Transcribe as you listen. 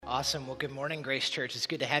Awesome. Well, good morning, Grace Church. It's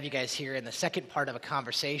good to have you guys here in the second part of a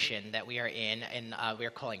conversation that we are in, and we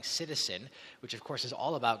are calling Citizen, which of course is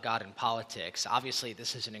all about God and politics. Obviously,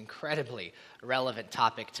 this is an incredibly relevant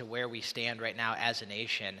topic to where we stand right now as a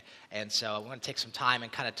nation, and so I want to take some time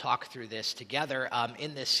and kind of talk through this together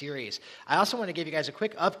in this series. I also want to give you guys a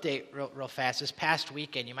quick update real fast. This past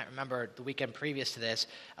weekend, you might remember the weekend previous to this,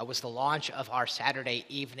 was the launch of our Saturday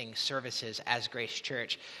evening services as Grace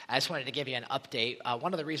Church. I just wanted to give you an update.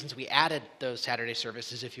 One of the reasons we added those Saturday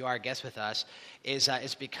services, if you are a guest with us,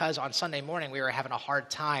 is because on Sunday morning we were having a hard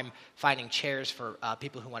time finding chairs for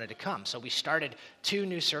people who wanted to come. So we started two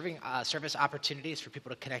new service opportunities for people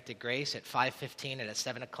to connect to Grace at 5:15 and at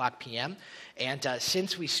 7 o'clock p.m. And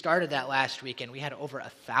since we started that last weekend, we had over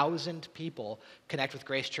 1,000 people connect with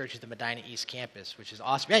Grace Church at the Medina East Campus, which is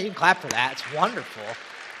awesome. Yeah, you can clap for that. It's wonderful.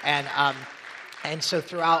 And so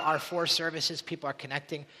throughout our four services, people are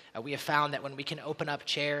connecting. We have found that when we can open up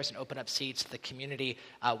chairs and open up seats, the community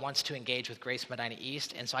wants to engage with Grace Medina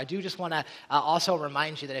East. And so I do just want to also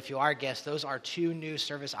remind you that if you are a guest, those are two new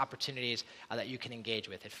service opportunities that you can engage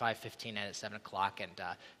with at 5:15 and at 7 o'clock. And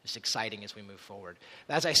it's exciting as we move forward.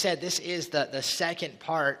 As I said, this is the second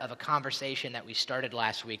part of a conversation that we started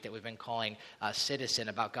last week that we've been calling Citizen,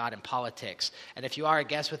 about God and politics. And if you are a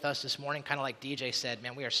guest with us this morning, kind of like DJ said,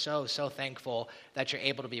 man, we are so thankful that you're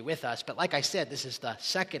able to be with us. But like I said, this is the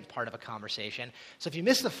second part of a conversation. So if you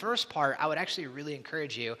missed the first part, I would actually really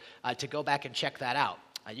encourage you to go back and check that out.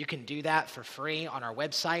 You can do that for free on our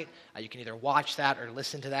website. You can either watch that or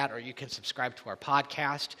listen to that, or you can subscribe to our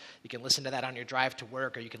podcast. You can listen to that on your drive to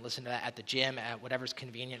work, or you can listen to that at the gym, at whatever's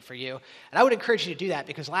convenient for you. And I would encourage you to do that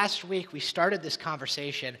because last week we started this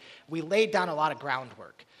conversation. We laid down a lot of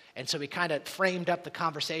groundwork. And so we kind of framed up the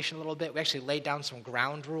conversation a little bit. We actually laid down some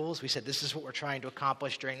ground rules. We said, this is what we're trying to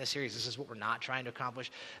accomplish during this series. This is what we're not trying to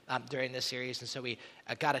accomplish during this series. And so we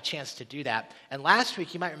got a chance to do that. And last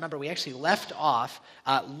week, you might remember, we actually left off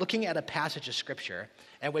looking at a passage of Scripture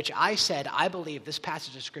in which I said, I believe this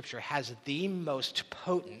passage of Scripture has the most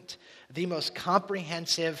potent, the most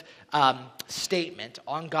comprehensive statement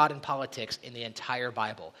on God and politics in the entire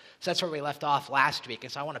Bible. So that's where we left off last week.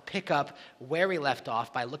 And so I want to pick up where we left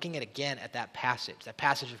off by looking again at that passage. That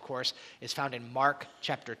passage, of course, is found in Mark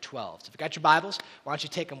chapter 12. So if you've got your Bibles, why don't you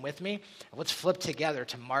take them with me? Let's flip together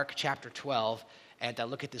to Mark chapter 12 and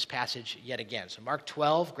look at this passage yet again. So Mark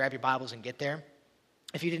 12, grab your Bibles and get there.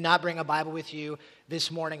 If you did not bring a Bible with you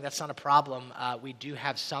this morning, that's not a problem. We do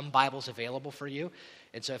have some Bibles available for you.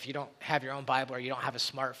 And so if you don't have your own Bible, or you don't have a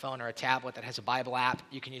smartphone or a tablet that has a Bible app,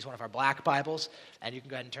 you can use one of our black Bibles, and you can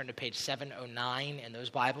go ahead and turn to page 709 in those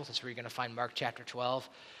Bibles. That's where you're going to find Mark chapter 12.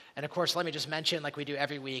 And of course, let me just mention, like we do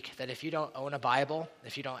every week, that if you don't own a Bible,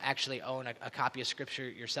 if you don't actually own a copy of Scripture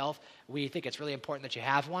yourself, we think it's really important that you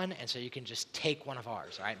have one, and so you can just take one of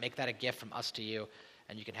ours, all right? Make that a gift from us to you,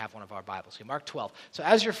 and you can have one of our Bibles. Okay, Mark 12. So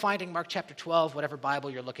as you're finding Mark chapter 12, whatever Bible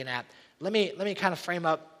you're looking at, let me kind of frame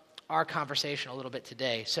up our conversation a little bit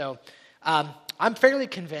today. So I'm fairly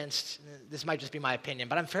convinced, this might just be my opinion,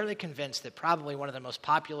 but I'm fairly convinced that probably one of the most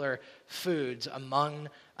popular foods among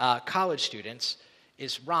college students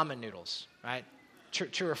is ramen noodles, right?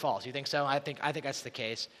 True or false? You think so? I think that's the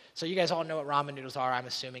case. So you guys all know what ramen noodles are, I'm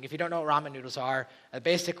assuming. If you don't know what ramen noodles are,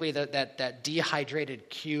 basically that dehydrated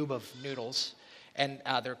cube of noodles, and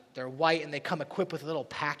they're white, and they come equipped with a little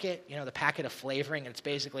packet, the packet of flavoring, and it's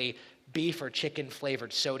basically beef or chicken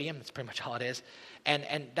flavored sodium. That's pretty much all it is. And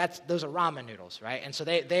those are ramen noodles, right? And so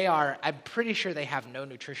they are, I'm pretty sure they have no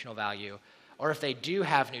nutritional value, or if they do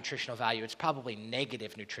have nutritional value, it's probably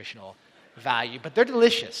negative nutritional value, but they're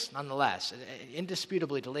delicious nonetheless,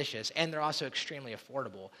 indisputably delicious, and they're also extremely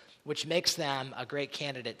affordable, which makes them a great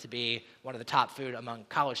candidate to be one of the top food among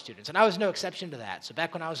college students. And I was no exception to that. So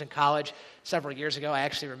back when I was in college several years ago, I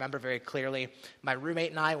actually remember very clearly my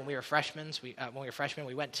roommate and I, when we were freshmen,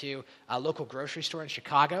 we went to a local grocery store in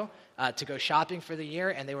Chicago to go shopping for the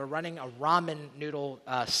year, and they were running a ramen noodle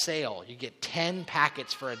sale. You get 10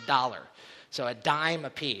 packets for $1, so a dime a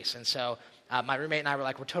piece. And so my roommate and I were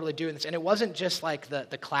like, we're totally doing this. And it wasn't just like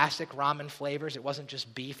the classic ramen flavors. It wasn't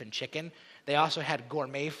just beef and chicken. They also had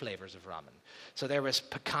gourmet flavors of ramen. So there was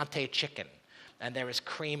picante chicken, and there was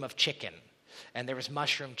cream of chicken, and there was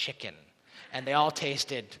mushroom chicken. And they all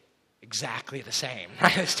tasted exactly the same,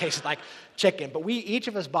 right? This tasted like chicken. But each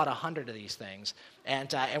of us bought 100 of these things,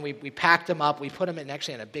 and we packed them up. We put them in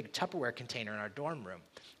a big Tupperware container in our dorm room.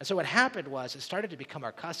 And so what happened was it started to become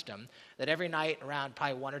our custom that every night around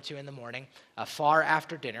probably 1 or 2 in the morning, far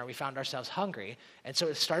after dinner, we found ourselves hungry. And so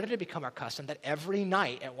it started to become our custom that every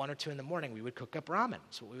night at 1 or 2 in the morning, we would cook up ramen.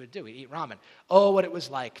 That's what we would do. We'd eat ramen. Oh, what it was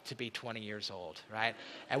like to be 20 years old, right?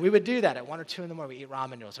 And we would do that at 1 or 2 in the morning. We'd eat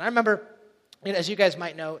ramen noodles. And I remember, as you guys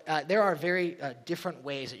might know, there are very different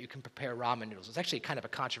ways that you can prepare ramen noodles. It's actually kind of a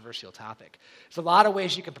controversial topic. There's a lot of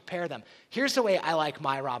ways you can prepare them. Here's the way I like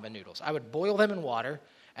my ramen noodles. I would boil them in water,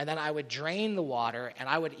 and then I would drain the water, and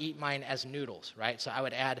I would eat mine as noodles, right? So I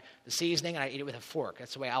would add the seasoning, and I'd eat it with a fork.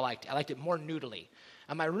 That's the way I liked it. I liked it more noodly.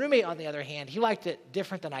 And my roommate, on the other hand, he liked it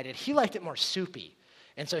different than I did. He liked it more soupy.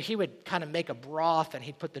 And so he would kind of make a broth, and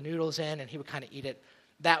he'd put the noodles in, and he would kind of eat it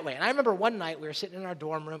that way. And I remember one night we were sitting in our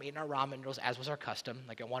dorm room eating our ramen noodles, as was our custom,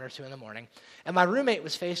 like at 1 or 2 in the morning. And my roommate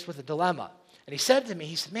was faced with a dilemma. And he said to me,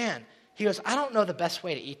 he said, man, he goes, I don't know the best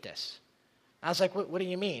way to eat this. I was like, what do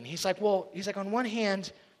you mean? He's like, on one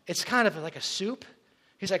hand, it's kind of like a soup.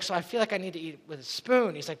 He's like, so I feel like I need to eat with a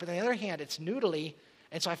spoon. He's like, but on the other hand, it's noodly,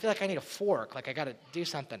 and so I feel like I need a fork, like I got to do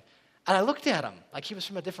something. And I looked at him like he was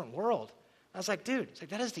from a different world. I was like, dude, it's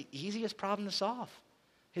like, that is the easiest problem to solve.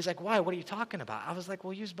 He's like, why? What are you talking about? I was like,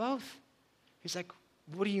 well, use both. He's like,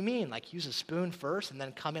 what do you mean? Like, use a spoon first and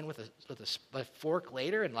then come in with a fork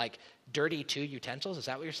later and, like, dirty 2 utensils? Is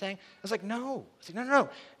that what you're saying? I was like, no. I was like, no.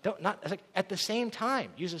 I was like, at the same time,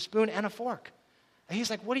 use a spoon and a fork. And he's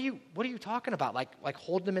like, what are you talking about? Like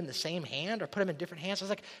hold them in the same hand or put them in different hands? I was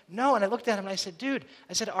like, no. And I looked at him and I said, dude,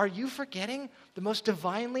 are you forgetting the most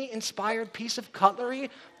divinely inspired piece of cutlery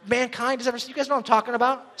mankind has ever seen? You guys know what I'm talking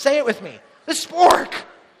about? Say it with me. The spork.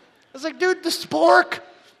 I was like, dude, the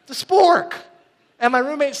spork. And my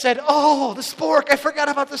roommate said, oh, the spork. I forgot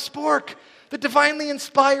about the spork. The divinely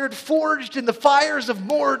inspired, forged in the fires of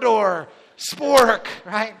Mordor spork,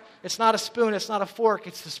 right? It's not a spoon, it's not a fork,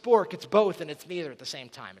 it's the spork. It's both, and it's neither at the same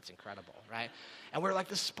time. It's incredible, right? And we're like,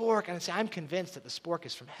 the spork. And I say, I'm convinced that the spork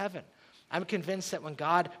is from heaven. I'm convinced that when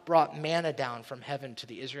God brought manna down from heaven to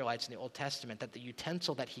the Israelites in the Old Testament, that the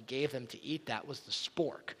utensil that he gave them to eat that was the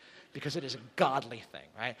spork, because it is a godly thing,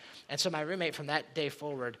 right? And so my roommate from that day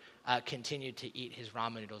forward continued to eat his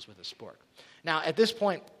ramen noodles with a spork. Now, at this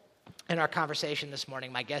point in our conversation this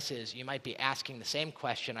morning, my guess is you might be asking the same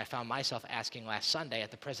question I found myself asking last Sunday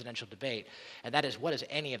at the presidential debate, and that is, what does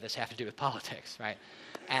any of this have to do with politics, right?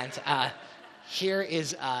 And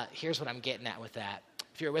here's what I'm getting at with that.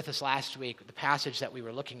 If you were with us last week, the passage that we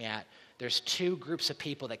were looking at, there's 2 groups of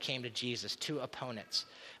people that came to Jesus, 2 opponents.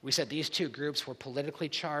 We said these 2 groups were politically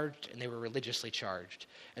charged and they were religiously charged.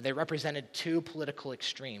 And they represented 2 political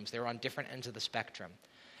extremes. They were on different ends of the spectrum.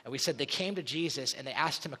 And we said they came to Jesus and they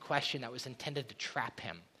asked him a question that was intended to trap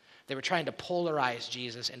him. They were trying to polarize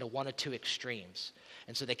Jesus into one of 2 extremes.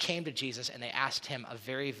 And so they came to Jesus and they asked him a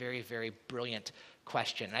very, very, very brilliant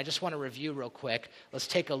question. And I just want to review real quick. Let's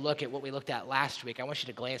take a look at what we looked at last week. I want you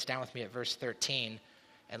to glance down with me at verse 13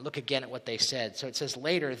 and look again at what they said. So it says,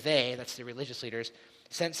 later they, that's the religious leaders,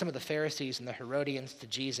 sent some of the Pharisees and the Herodians to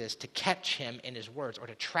Jesus to catch him in his words, or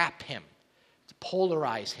to trap him, to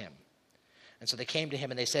polarize him. And so they came to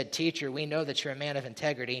him and they said, Teacher, we know that you're a man of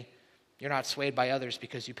integrity. You're not swayed by others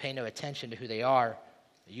because you pay no attention to who they are.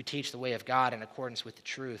 You teach the way of God in accordance with the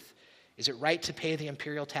truth. Is it right to pay the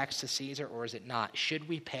imperial tax to Caesar, or is it not? Should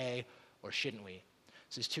we pay or shouldn't we?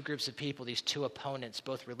 So these 2 groups of people, these 2 opponents,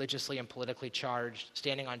 both religiously and politically charged,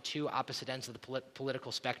 standing on 2 opposite ends of the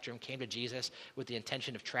political spectrum, came to Jesus with the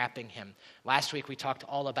intention of trapping him. Last week we talked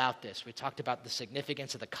all about this. We talked about the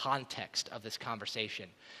significance of the context of this conversation.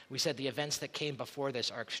 We said the events that came before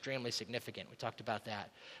this are extremely significant. We talked about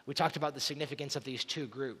that. We talked about the significance of these 2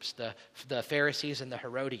 groups, the Pharisees and the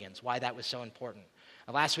Herodians, why that was so important.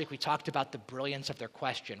 Last week we talked about the brilliance of their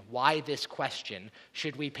question. Why this question,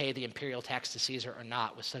 should we pay the imperial tax to Caesar or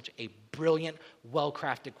not, was such a brilliant,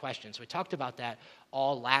 well-crafted question. So we talked about that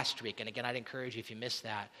all last week. And again, I'd encourage you, if you missed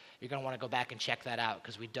that, you're going to want to go back and check that out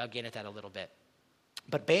because we dug in at that a little bit.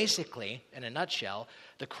 But basically, in a nutshell,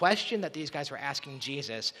 the question that these guys were asking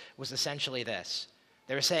Jesus was essentially this.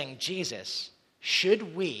 They were saying, Jesus,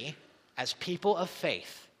 should we, as people of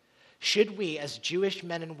faith, should we, as Jewish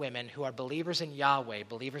men and women who are believers in Yahweh,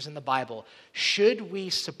 believers in the Bible, should we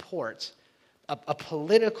support a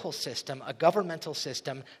political system, a governmental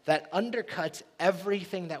system that undercuts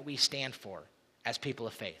everything that we stand for as people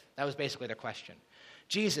of faith? That was basically their question.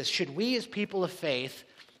 Jesus, should we as people of faith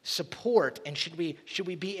support and should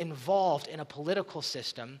we be involved in a political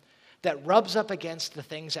system that rubs up against the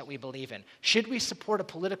things that we believe in? Should we support a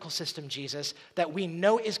political system, Jesus, that we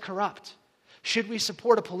know is corrupt? Should we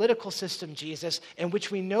support a political system, Jesus, in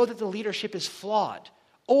which we know that the leadership is flawed?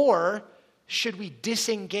 Or should we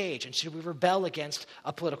disengage and should we rebel against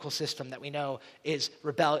a political system that we know is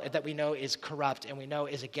corrupt and we know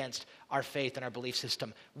is against our faith and our belief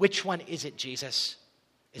system? Which one is it, Jesus?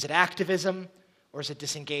 Is it activism or is it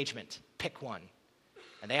disengagement? Pick one.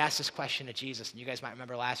 And they asked this question to Jesus, and you guys might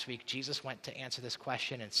remember last week, Jesus went to answer this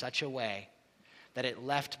question in such a way that it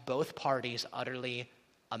left both parties utterly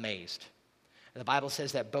amazed. And the Bible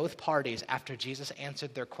says that both parties, after Jesus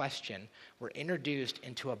answered their question, were introduced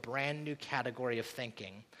into a brand new category of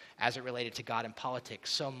thinking as it related to God and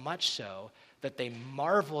politics, so much so that they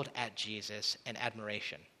marveled at Jesus in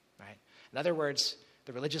admiration, right? In other words,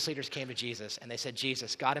 the religious leaders came to Jesus and they said,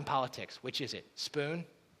 Jesus, God and politics, which is it, spoon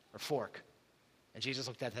or fork? And Jesus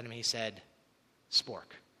looked at them and he said,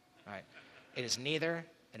 spork, right? It is neither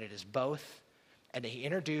and it is both. And he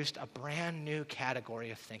introduced a brand new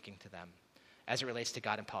category of thinking to them as it relates to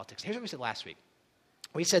God and politics. Here's what we said last week.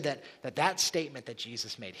 We said that statement that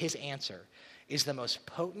Jesus made, his answer, is the most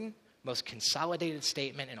potent, most consolidated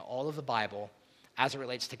statement in all of the Bible as it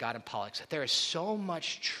relates to God and politics. That there is so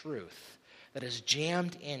much truth that is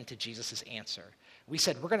jammed into Jesus' answer. We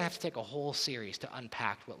said we're going to have to take a whole series to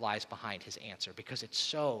unpack what lies behind his answer because it's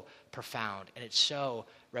so profound and it's so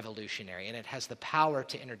revolutionary and it has the power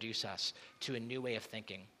to introduce us to a new way of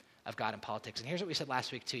thinking of God and politics. And here's what we said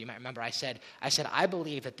last week too. You might remember I said I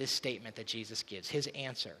believe that this statement that Jesus gives, his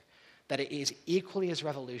answer, that it is equally as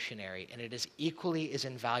revolutionary and it is equally as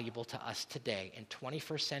invaluable to us today in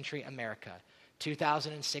 21st century America,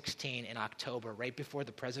 2016 in October, right before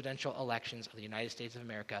the presidential elections of the United States of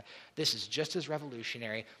America. This is just as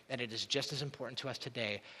revolutionary and it is just as important to us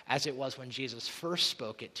today as it was when Jesus first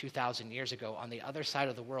spoke it 2,000 years ago on the other side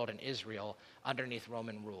of the world in Israel underneath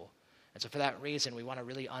Roman rule. And so for that reason, we want to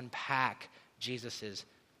really unpack Jesus'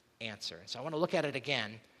 answer. So I want to look at it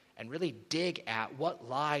again and really dig at what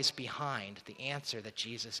lies behind the answer that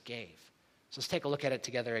Jesus gave. So let's take a look at it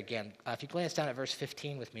together again. If you glance down at verse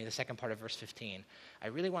 15 with me, the second part of verse 15, I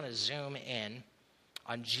really want to zoom in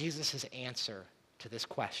on Jesus' answer to this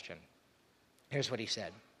question. Here's what he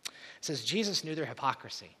said. It says, Jesus knew their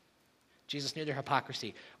hypocrisy. Jesus knew their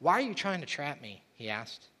hypocrisy. Why are you trying to trap me? He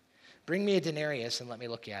asked. Bring me a denarius and let me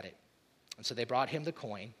look at it. And so they brought him the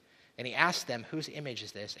coin, and he asked them, whose image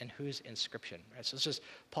is this and whose inscription? Right, so let's just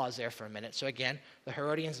pause there for a minute. So again, the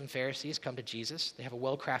Herodians and Pharisees come to Jesus. They have a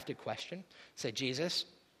well-crafted question. Say, Jesus,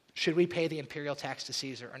 should we pay the imperial tax to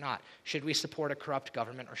Caesar or not? Should we support a corrupt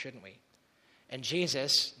government or shouldn't we? And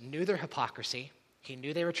Jesus knew their hypocrisy. He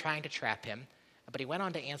knew they were trying to trap him, but he went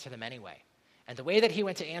on to answer them anyway. And the way that he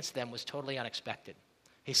went to answer them was totally unexpected.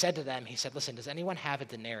 He said to them, listen, does anyone have a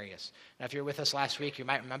denarius? Now, if you were with us last week, you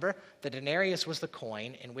might remember the denarius was the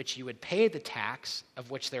coin in which you would pay the tax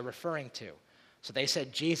of which they're referring to. So they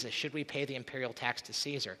said, Jesus, should we pay the imperial tax to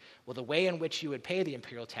Caesar? Well, the way in which you would pay the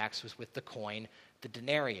imperial tax was with the coin, the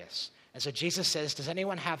denarius. And so Jesus says, does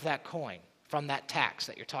anyone have that coin from that tax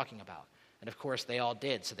that you're talking about? And of course, they all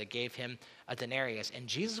did. So they gave him a denarius. And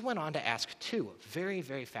Jesus went on to ask two very,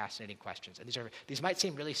 very fascinating questions. And these might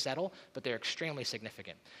seem really subtle, but they're extremely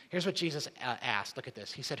significant. Here's what Jesus asked. Look at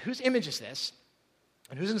this. He said, whose image is this?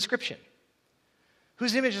 And whose inscription?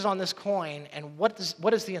 Whose image is on this coin? And what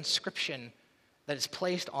is the inscription that is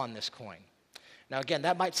placed on this coin? Now, again,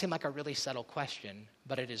 that might seem like a really subtle question,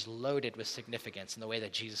 but it is loaded with significance in the way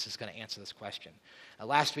that Jesus is going to answer this question.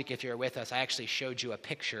 Last week, if you were with us, I actually showed you a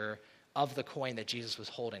picture of the coin that Jesus was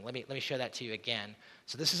holding. Let me show that to you again.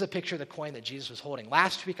 So this is a picture of the coin that Jesus was holding.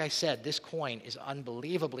 Last week I said this coin is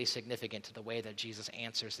unbelievably significant to the way that Jesus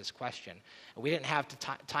answers this question. And we didn't have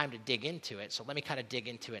time to dig into it, so let me kind of dig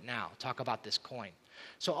into it now, talk about this coin.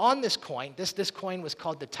 So on this coin, this coin was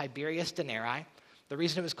called the Tiberius denarii. The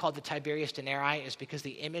reason it was called the Tiberius denarii is because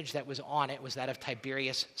the image that was on it was that of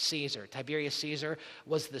Tiberius Caesar. Tiberius Caesar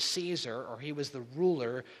was the Caesar, or he was the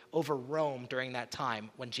ruler over Rome during that time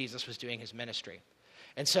when Jesus was doing his ministry.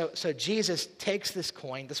 And so Jesus takes this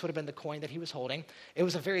coin. This would have been the coin that he was holding. It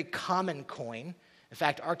was a very common coin. In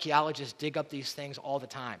fact, archaeologists dig up these things all the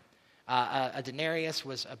time. A denarii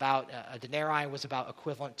was about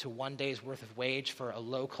equivalent to 1 day's worth of wage for a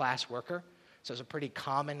low-class worker. So it's a pretty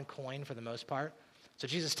common coin for the most part. So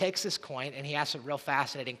Jesus takes this coin and he asks a real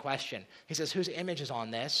fascinating question. He says, whose image is on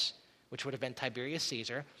this? Which would have been Tiberius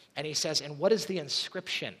Caesar. And he says, and what is the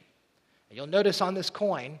inscription? And you'll notice on this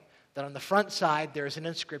coin that on the front side there's an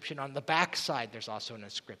inscription. On the back side there's also an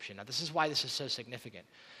inscription. Now this is why this is so significant.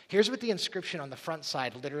 Here's what the inscription on the front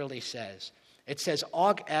side literally says. It says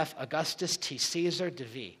Aug F. Augustus T. Caesar de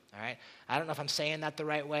V. All right? I don't know if I'm saying that the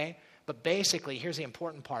right way, but basically, here's the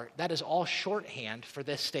important part. That is all shorthand for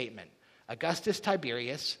this statement. Augustus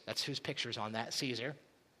Tiberius, that's whose picture's on that, Caesar,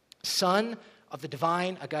 son of the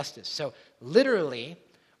divine Augustus. So literally,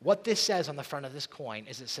 what this says on the front of this coin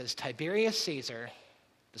is it says Tiberius Caesar,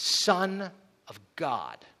 the son of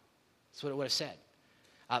God. That's what it would have said.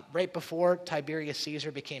 Right before Tiberius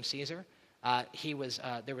Caesar became Caesar, the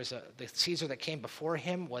Caesar that came before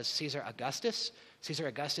him was Caesar Augustus. Caesar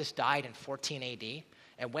Augustus died in 14 AD.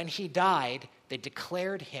 And when he died, they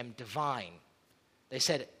declared him divine. They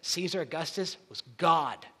said Caesar Augustus was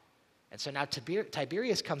God. And so now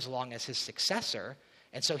Tiberius comes along as his successor,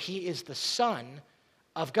 and so he is the son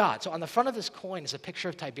of God. So on the front of this coin is a picture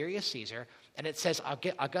of Tiberius Caesar, and it says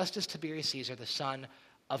Augustus Tiberius Caesar, the son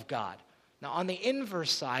of God. Now on the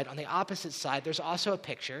inverse side, on the opposite side, there's also a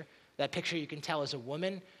picture. That picture you can tell is a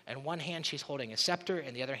woman. In one hand, she's holding a scepter.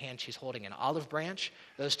 In the other hand, she's holding an olive branch.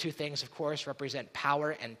 Those two things, of course, represent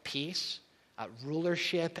power and peace,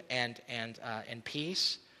 rulership and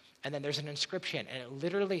peace. And then there's an inscription, and it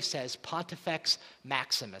literally says Pontifex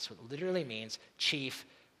Maximus, what literally means chief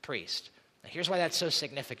priest. Now, here's why that's so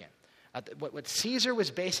significant. What Caesar was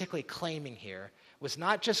basically claiming here was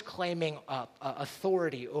not just claiming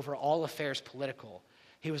authority over all affairs political.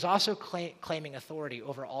 He was also claiming authority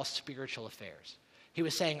over all spiritual affairs. He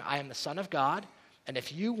was saying, I am the Son of God, and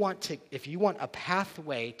if you want a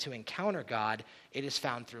pathway to encounter God, it is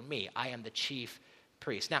found through me. I am the chief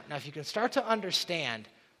priest. Now, if you can start to understand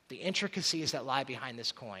the intricacies that lie behind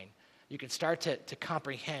this coin, you can start to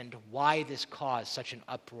comprehend why this caused such an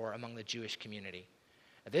uproar among the Jewish community.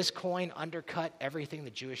 This coin undercut everything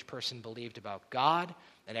the Jewish person believed about God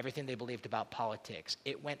and everything they believed about politics.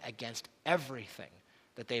 It went against everything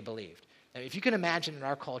that they believed. Now, if you can imagine in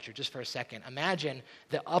our culture, just for a second, imagine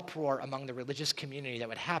the uproar among the religious community that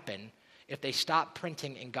would happen if they stopped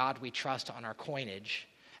printing "In God We Trust" on our coinage,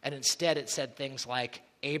 and instead it said things like,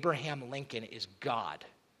 Abraham Lincoln is God.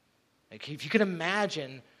 Like, if you can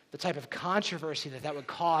imagine the type of controversy that would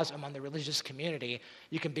cause among the religious community,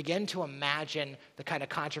 you can begin to imagine the kind of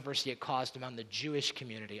controversy it caused among the Jewish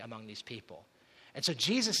community, among these people. And so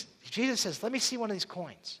Jesus says, let me see one of these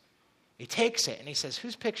coins. He takes it and he says,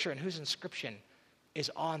 whose picture and whose inscription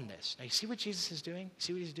is on this? Now, you see what Jesus is doing?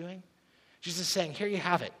 See what he's doing? Jesus is saying, here you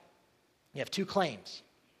have it. You have two claims.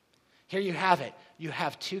 Here you have it. You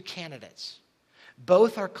have two candidates.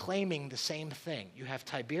 Both are claiming the same thing. You have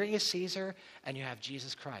Tiberius Caesar and you have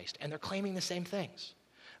Jesus Christ. And they're claiming the same things.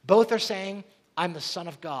 Both are saying, I'm the Son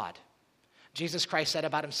of God. Jesus Christ said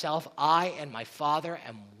about himself, I and my Father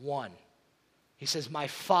am one. He says, my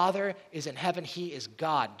Father is in heaven. He is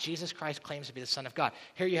God. Jesus Christ claims to be the Son of God.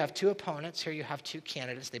 Here you have two opponents. Here you have two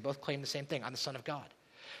candidates. They both claim the same thing. I'm the Son of God.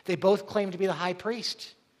 They both claim to be the high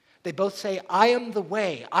priest. They both say, I am the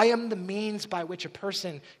way. I am the means by which a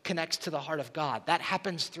person connects to the heart of God. That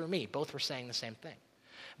happens through me. Both were saying the same thing.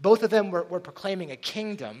 Both of them were proclaiming a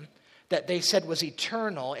kingdom that they said was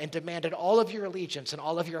eternal and demanded all of your allegiance and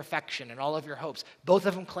all of your affection and all of your hopes. Both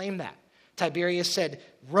of them claimed that. Tiberius said,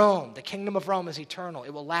 Rome, the kingdom of Rome is eternal.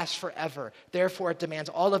 It will last forever. Therefore, it demands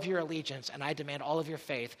all of your allegiance, and I demand all of your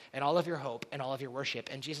faith and all of your hope and all of your worship.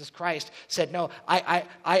 And Jesus Christ said, no,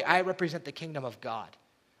 I represent the kingdom of God,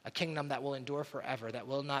 a kingdom that will endure forever, that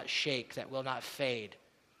will not shake, that will not fade.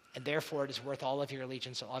 And therefore, it is worth all of your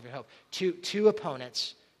allegiance and all of your hope. Two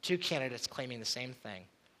opponents, two candidates claiming the same thing.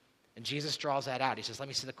 And Jesus draws that out. He says, let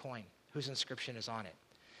me see the coin. Whose inscription is on it?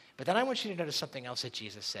 But then I want you to notice something else that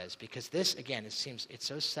Jesus says, because this, again, it seems it's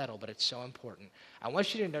so subtle, but it's so important. I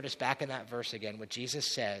want you to notice back in that verse again what Jesus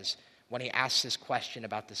says when he asks this question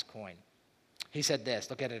about this coin. He said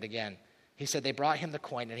this, look at it again. He said they brought him the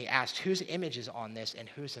coin, and he asked whose image is on this and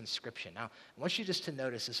whose inscription. Now, I want you just to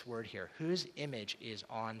notice this word here, whose image is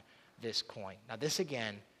on this coin. Now, this,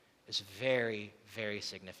 again, is very, very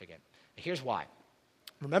significant. Here's why.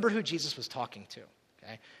 Remember who Jesus was talking to,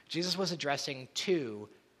 okay? Jesus was addressing two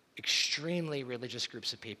extremely religious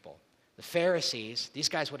groups of people. The Pharisees, these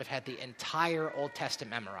guys would have had the entire Old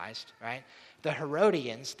Testament memorized, right? The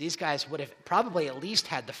Herodians, these guys would have probably at least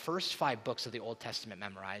had the first 5 books of the Old Testament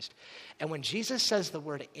memorized. And when Jesus says the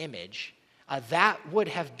word image, that would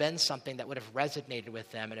have been something that would have resonated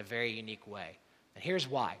with them in a very unique way. And here's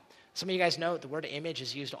why. Some of you guys know the word image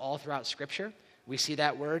is used all throughout Scripture. We see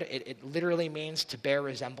that word. It literally means to bear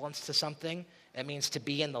resemblance to something. It means to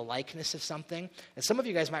be in the likeness of something. And some of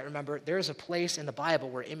you guys might remember there is a place in the Bible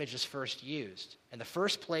where image is first used. And the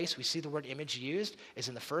first place we see the word image used is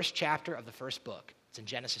in the first chapter of the first book. It's in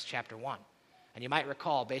Genesis chapter 1. And you might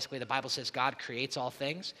recall, basically, the Bible says God creates all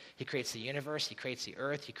things. He creates the universe. He creates the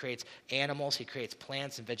earth. He creates animals. He creates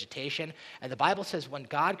plants and vegetation. And the Bible says when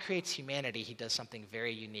God creates humanity, he does something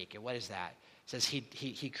very unique. And what is that? It says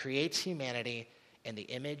he creates humanity in the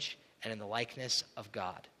image and in the likeness of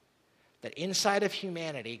God. That inside of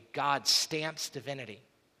humanity, God stamps divinity.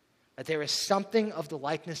 That there is something of the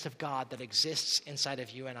likeness of God that exists inside of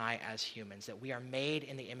you and I as humans, that we are made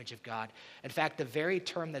in the image of God. In fact, the very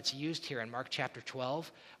term that's used here in Mark chapter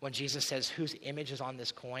 12, when Jesus says whose image is on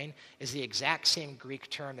this coin, is the exact same Greek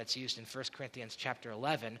term that's used in 1 Corinthians chapter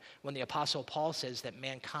 11, when the Apostle Paul says that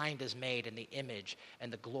mankind is made in the image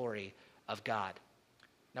and the glory of God.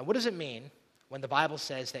 Now, what does it mean when the Bible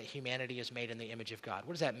says that humanity is made in the image of God?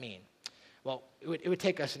 What does that mean? Well, it would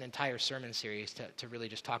take us an entire sermon series to really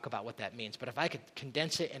just talk about what that means. But if I could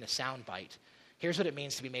condense it in a sound bite, here's what it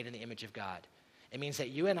means to be made in the image of God. It means that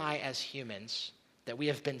you and I as humans, that we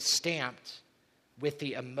have been stamped with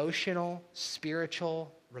the emotional,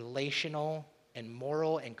 spiritual, relational, and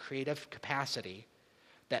moral and creative capacity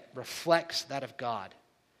that reflects that of God.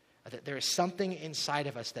 That there is something inside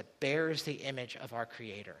of us that bears the image of our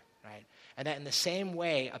Creator, right? And that in the same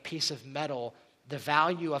way, a piece of metal, the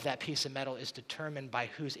value of that piece of metal is determined by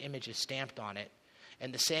whose image is stamped on it.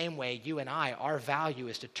 In the same way, you and I, our value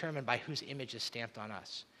is determined by whose image is stamped on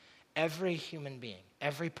us. Every human being,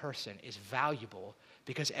 every person is valuable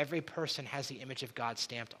because every person has the image of God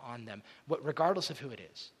stamped on them, regardless of who it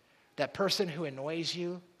is. That person who annoys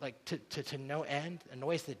you, like to no end,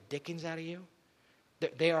 annoys the dickens out of you,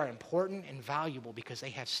 they are important and valuable because they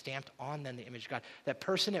have stamped on them the image of God. That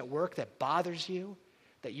person at work that bothers you,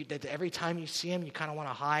 that every time you see him, you kind of want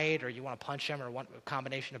to hide or you want to punch him or want a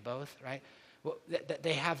combination of both, right? Well,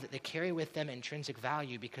 they carry with them intrinsic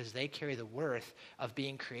value because they carry the worth of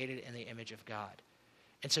being created in the image of God.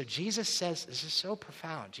 And so Jesus says, this is so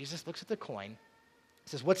profound. Jesus looks at the coin,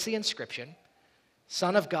 says, what's the inscription?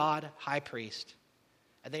 Son of God, high priest.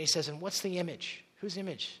 And then he says, and what's the image? Whose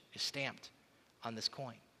image is stamped on this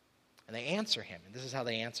coin? And they answer him, and this is how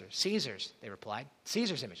they answer. Caesar's, they replied.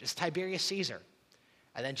 Caesar's image. It's Tiberius Caesar.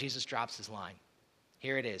 And then Jesus drops his line.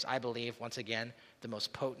 Here it is. I believe, once again, the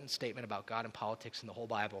most potent statement about God and politics in the whole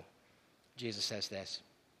Bible. Jesus says this,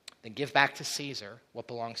 then give back to Caesar what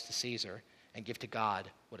belongs to Caesar, and give to God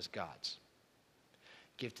what is God's.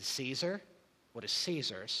 Give to Caesar what is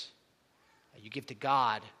Caesar's. You give to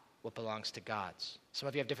God what belongs to God's. Some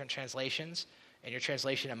of you have different translations. In your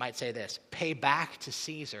translation, it might say this, pay back to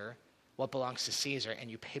Caesar what belongs to Caesar,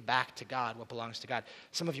 and you pay back to God what belongs to God.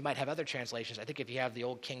 Some of you might have other translations. I think if you have the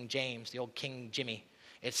old King James, the old King Jimmy,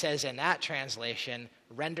 it says in that translation,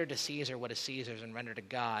 render to Caesar what is Caesar's and render to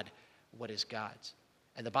God what is God's.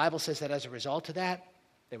 And the Bible says that as a result of that,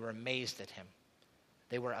 they were amazed at him.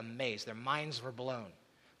 They were amazed. Their minds were blown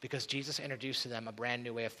because Jesus introduced to them a brand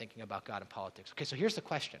new way of thinking about God and politics. Okay, so here's the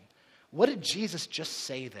question. What did Jesus just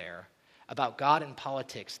say there about God and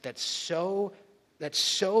politics that so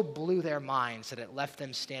blew their minds that it left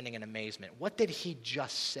them standing in amazement? What did he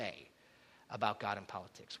just say about God and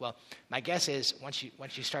politics? Well, my guess is once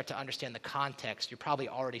you start to understand the context, you're probably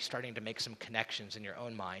already starting to make some connections in your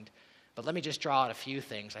own mind. But let me just draw out a few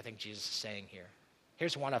things I think Jesus is saying here.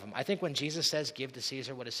 Here's one of them. I think when Jesus says, give to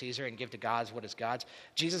Caesar what is Caesar and give to God what is God's,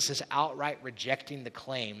 Jesus is outright rejecting the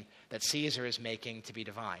claim that Caesar is making to be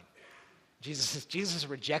divine. Jesus is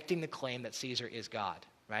rejecting the claim that Caesar is God.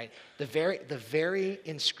 Right? The very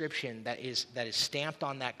inscription that is stamped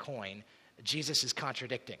on that coin, Jesus is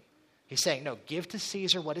contradicting. He's saying, no, give to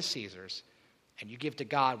Caesar what is Caesar's, and you give to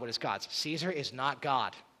God what is God's. Caesar is not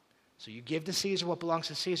God. So you give to Caesar what belongs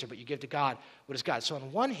to Caesar, but you give to God what is God. So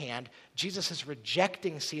on one hand, Jesus is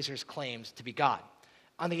rejecting Caesar's claims to be God.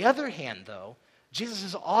 On the other hand, though, Jesus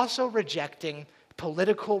is also rejecting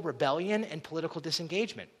political rebellion and political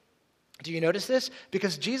disengagement. Do you notice this?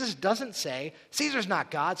 Because Jesus doesn't say, Caesar's not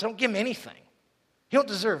God, so don't give him anything. He don't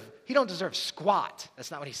deserve squat.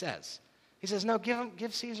 That's not what he says. He says, no,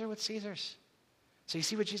 give Caesar what's Caesar's. So you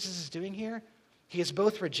see what Jesus is doing here? He is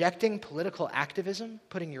both rejecting political activism,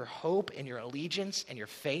 putting your hope and your allegiance and your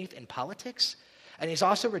faith in politics, and he's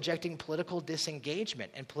also rejecting political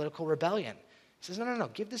disengagement and political rebellion. He says, no,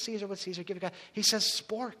 give to Caesar what's Caesar, give to God. He says,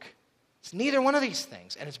 spork. It's neither one of these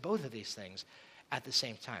things, and it's both of these things at the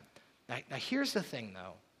same time. Now, here's the thing,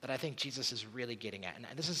 though, that I think Jesus is really getting at, and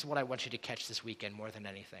this is what I want you to catch this weekend more than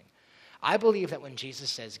anything. I believe that when Jesus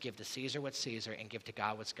says, give to Caesar what's Caesar and give to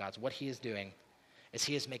God what's God's, what he is doing is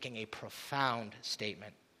he is making a profound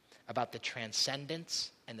statement about the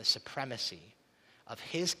transcendence and the supremacy of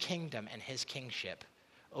his kingdom and his kingship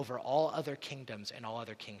over all other kingdoms and all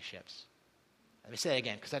other kingships. Let me say that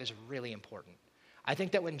again, because that is really important. I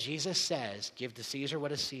think that when Jesus says, give to Caesar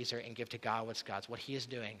what is Caesar and give to God what's God's, what he is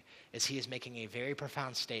doing is he is making a very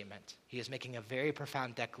profound statement. He is making a very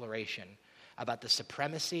profound declaration about the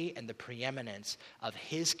supremacy and the preeminence of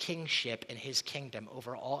his kingship and his kingdom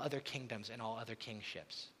over all other kingdoms and all other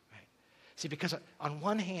kingships. Right? See, because on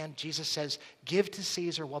one hand, Jesus says, give to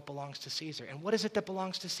Caesar what belongs to Caesar. And what is it that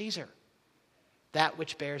belongs to Caesar? That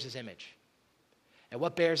which bears his image. And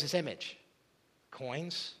what bears his image?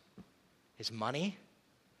 Coins, his money,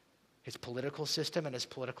 his political system, and his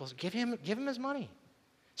political... Give him his money.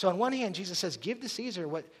 So on one hand, Jesus says, give to Caesar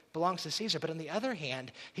what belongs to Caesar. But on the other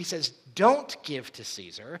hand, he says, don't give to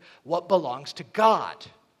Caesar what belongs to God.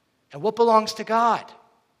 And what belongs to God?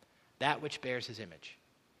 That which bears his image.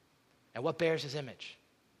 And what bears his image?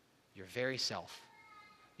 Your very self,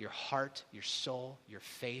 your heart, your soul, your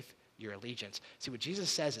faith, your allegiance. See, what Jesus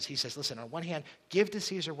says is, he says, listen, on one hand, give to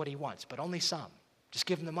Caesar what he wants, but only some. Just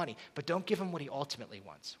give him the money, but don't give him what he ultimately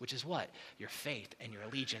wants, which is what? Your faith and your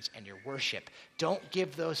allegiance and your worship. Don't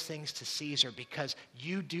give those things to Caesar because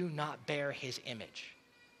you do not bear his image.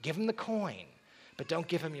 Give him the coin, but don't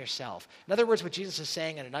give him yourself. In other words, what Jesus is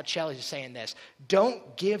saying in a nutshell, he's saying this: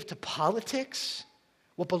 don't give to politics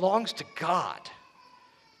what belongs to God.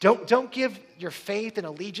 Don't give your faith and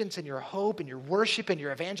allegiance and your hope and your worship and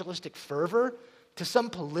your evangelistic fervor to some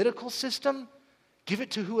political system. Give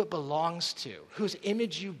it to who it belongs to, whose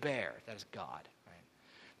image you bear. That is God.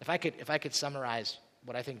 Right? If I could summarize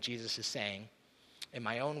what I think Jesus is saying in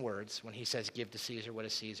my own words when he says, give to Caesar what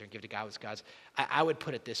is Caesar and give to God what's God's, I would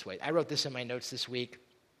put it this way. I wrote this in my notes this week.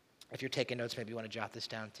 If you're taking notes, maybe you want to jot this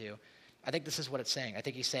down too. I think this is what it's saying. I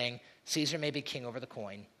think he's saying Caesar may be king over the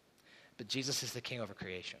coin, but Jesus is the king over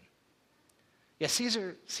creation. Yeah,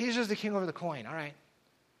 Caesar's the king over the coin, all right.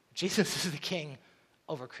 Jesus is the king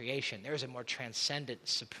over creation. There is a more transcendent,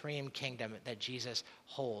 supreme kingdom that Jesus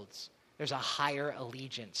holds. There's a higher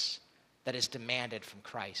allegiance that is demanded from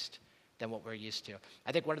Christ than what we're used to.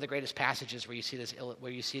 I think one of the greatest passages where you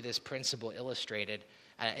see this principle illustrated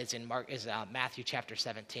is in Matthew chapter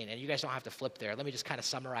 17. And you guys don't have to flip there. Let me just kind of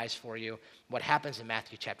summarize for you what happens in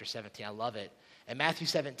Matthew chapter 17. I love it. In Matthew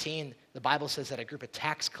 17, the Bible says that a group of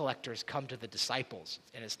tax collectors come to the disciples,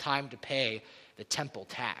 and it's time to pay the temple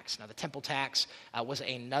tax. Now, the temple tax was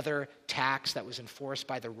another tax that was enforced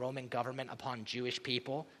by the Roman government upon Jewish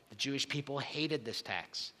people. The Jewish people hated this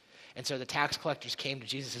tax. And so the tax collectors came to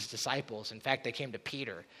Jesus' disciples. In fact, they came to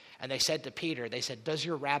Peter, and they said to Peter, does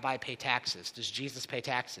your rabbi pay taxes? Does Jesus pay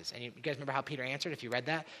taxes? And you guys remember how Peter answered, if you read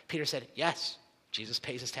that? Peter said, yes, Jesus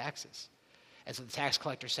pays his taxes. And so the tax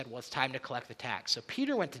collector said, well, it's time to collect the tax. So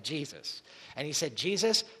Peter went to Jesus, and he said,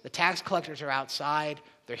 Jesus, the tax collectors are outside.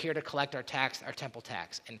 They're here to collect our temple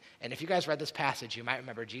tax. And if you guys read this passage, you might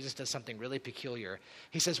remember Jesus does something really peculiar.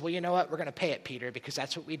 He says, well, you know what? We're going to pay it, Peter, because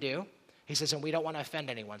that's what we do. He says, and we don't want to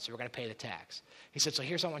offend anyone, so we're going to pay the tax. He said, so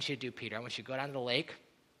here's what I want you to do, Peter. I want you to go down to the lake,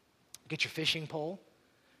 get your fishing pole.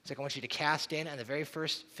 He's like, I want you to cast in, and the very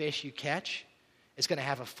first fish you catch is going to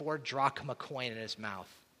have a 4 drachma coin in his mouth.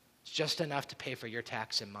 It's just enough to pay for your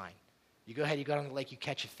tax and mine. You go ahead, you go down the lake, you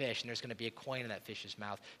catch a fish, and there's going to be a coin in that fish's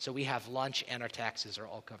mouth. So we have lunch and our taxes are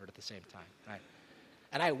all covered at the same time. Right?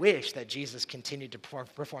 And I wish that Jesus continued to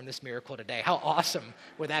perform this miracle today. How awesome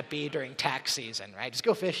would that be during tax season, right? Just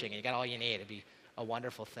go fishing and you got all you need. It'd be a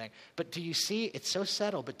wonderful thing. But do you see, it's so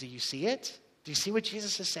subtle, but do you see it? Do you see what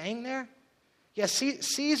Jesus is saying there? Yeah,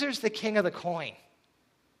 Caesar's the king of the coin.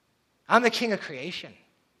 I'm the king of creation.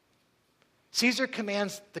 Caesar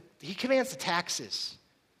commands the taxes.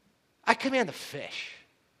 I command the fish.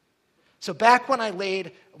 So back when I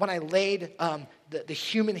laid the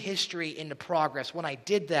human history into progress, when I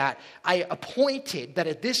did that, I appointed that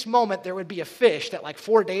at this moment there would be a fish that like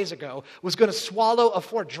 4 days ago was going to swallow a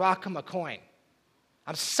 4 drachma coin.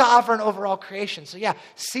 I'm sovereign over all creation. So yeah,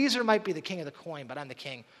 Caesar might be the king of the coin, but I'm the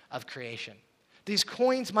king of creation. These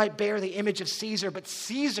coins might bear the image of Caesar, but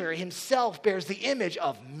Caesar himself bears the image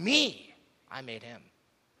of me. I made him.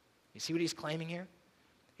 You see what he's claiming here?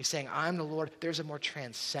 He's saying, I'm the Lord. There's a more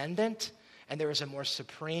transcendent and there is a more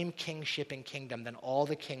supreme kingship and kingdom than all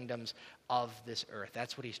the kingdoms of this earth.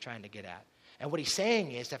 That's what he's trying to get at. And what he's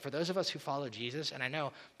saying is that for those of us who follow Jesus, and I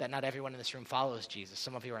know that not everyone in this room follows Jesus.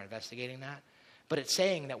 Some of you are investigating that. But it's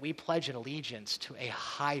saying that we pledge an allegiance to a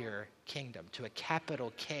higher kingdom, to a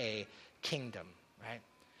capital K kingdom, right?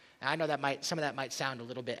 And I know that some of that might sound a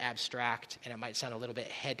little bit abstract and it might sound a little bit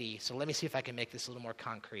heady. So let me see if I can make this a little more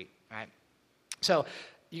concrete, right? So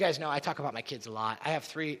you guys know I talk about my kids a lot. I have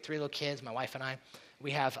three little kids, my wife and I.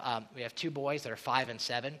 We have 2 boys that are 5 and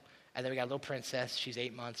 7. And then we got a little princess. She's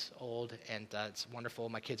 8 months old, and it's wonderful.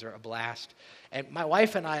 My kids are a blast. And my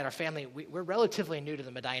wife and I and our family, we're relatively new to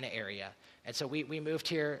the Medina area. And so we moved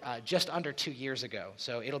here just under 2 years ago.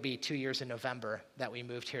 So it'll be 2 years in November that we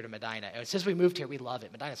moved here to Medina. And since we moved here, we love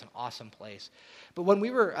it. Medina's an awesome place. But when we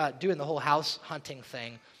were doing the whole house hunting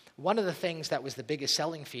thing, one of the things that was the biggest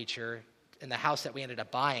selling feature in the house that we ended up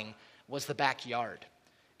buying was the backyard.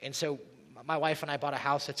 And so my wife and I bought a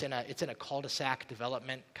house that's in a cul-de-sac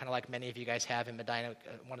development, kind of like many of you guys have in Medina,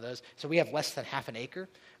 one of those. So we have less than half an acre.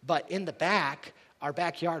 But in the back, our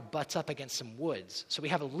backyard butts up against some woods. So we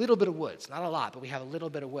have a little bit of woods. Not a lot, but we have a little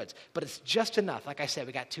bit of woods. But it's just enough. Like I said,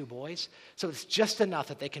 we got 2 boys. So it's just enough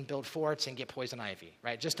that they can build forts and get poison ivy,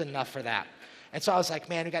 right? Just enough for that. And so I was like,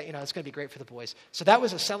 man, we got, it's going to be great for the boys. So that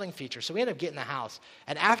was a selling feature. So we ended up getting the house.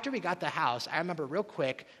 And after we got the house, I remember real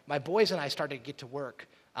quick, my boys and I started to get to work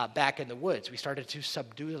back in the woods. We started to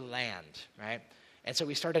subdue the land, right? And so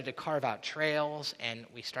we started to carve out trails, and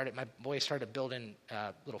my boys started building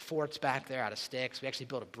little forts back there out of sticks. We actually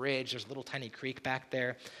built a bridge. There's a little tiny creek back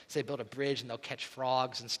there. So they built a bridge, and they'll catch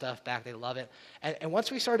frogs and stuff back. They love it. And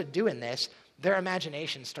once we started doing this, their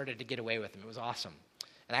imagination started to get away with them. It was awesome.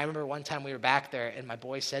 And I remember one time we were back there, and my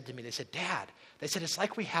boys said to me, they said, Dad, it's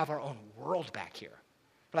like we have our own world back here.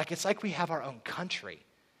 Like, it's like we have our own country.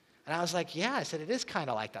 And I was like, yeah. I said, it is kind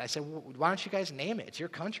of like that. I said, well, why don't you guys name it? It's your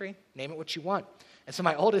country. Name it what you want. And so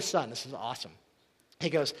my oldest son, this is awesome.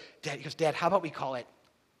 He goes, Dad, how about we call it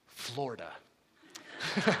Florida?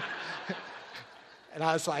 And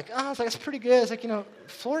I was like, that's pretty good. It's like,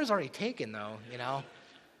 Florida's already taken, though, And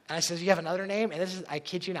I said, you have another name? And I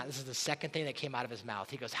kid you not, this is the second thing that came out of his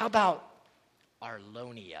mouth. He goes, how about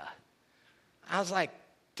Arlonia? I was like,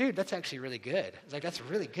 dude, that's actually really good. I was like, that's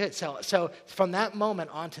really good. So from that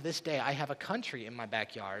moment on to this day, I have a country in my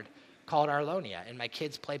backyard called Arlonia, and my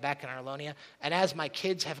kids play back in Arlonia. And as my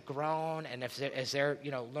kids have grown, and as they're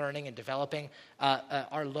learning and developing,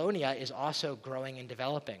 Arlonia is also growing and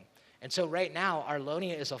developing. And so right now,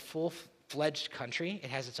 Arlonia is a full-fledged country. It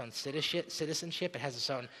has its own citizenship. It has its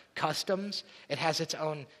own customs. It has its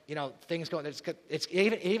own things going. It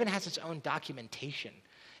even has its own documentation.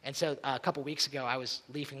 And so a couple weeks ago, I was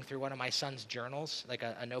leafing through one of my son's journals, like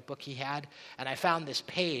a notebook he had, and I found this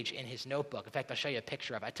page in his notebook. In fact, I'll show you a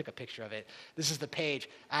picture of it. I took a picture of it. This is the page.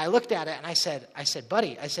 And I looked at it, and I said,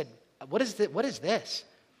 buddy, what is this?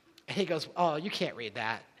 And he goes, oh, you can't read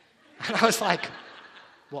that. And I was like,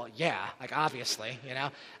 well, yeah, like obviously,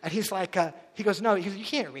 And he's like, he goes, no, you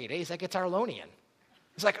can't read it. He's like, it's Arlonian.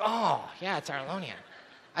 He's like, oh, yeah, it's Arlonian.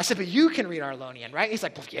 I said, but you can read Arlonian, right? He's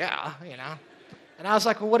like, well, yeah, And I was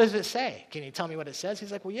like, well, what does it say? Can you tell me what it says?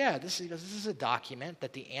 He's like, well, yeah, this is a document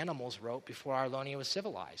that the animals wrote before Arlonia was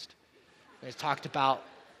civilized. And it talked about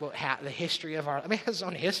the history of it has its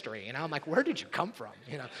own history, I'm like, where did you come from,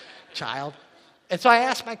 child? And so I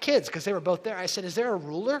asked my kids, because they were both there, I said, is there a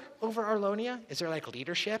ruler over Arlonia? Is there, like,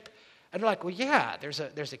 leadership? And they're like, well, yeah, there's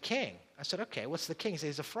a king. I said, okay, what's the king? He said,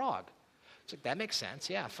 he's a frog. I was like, that makes sense,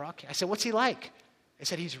 yeah, frog king. I said, what's he like? They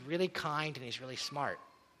said, he's really kind and he's really smart.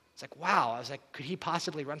 It's like, wow. I was like, could he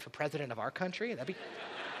possibly run for president of our country?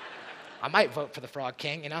 I might vote for the Frog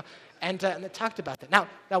King, And they talked about that. Now,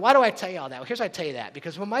 why do I tell you all that? Well, here's why I tell you that.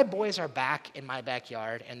 Because when my boys are back in my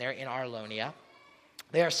backyard and they're in Arlonia,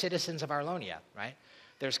 they are citizens of Arlonia, right?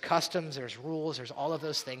 There's customs, there's rules, there's all of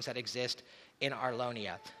those things that exist in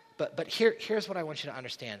Arlonia. But here's what I want you to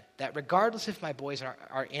understand. That regardless if my boys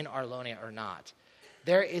are in Arlonia or not,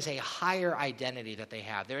 there is a higher identity that they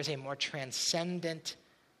have. There is a more transcendent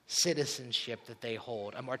citizenship that they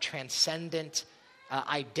hold, a more transcendent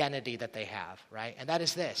identity that they have, right? And that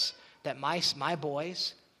is this, that my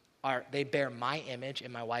boys they bear my image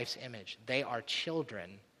and my wife's image. They are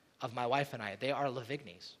children of my wife and I. They are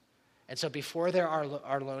Lavignes. And so before they're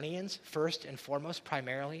Arlonians, first and foremost,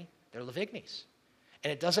 primarily, they're Lavignes.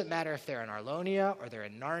 And it doesn't matter if they're in Arlonia or they're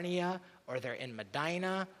in Narnia or they're in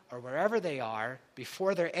Medina or wherever they are,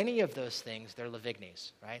 before they're any of those things, they're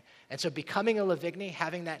Lavignes, right? And so becoming a Lavigne,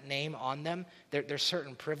 having that name on them, there's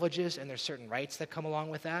certain privileges and there's certain rights that come along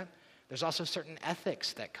with that. There's also certain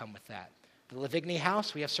ethics that come with that. The Lavigne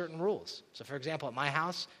house, we have certain rules. So for example, at my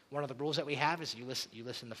house, one of the rules that we have is you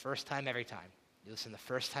listen the first time every time. You listen the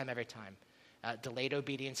first time every time. Delayed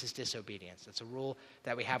obedience is disobedience. That's a rule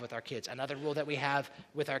that we have with our kids. Another rule that we have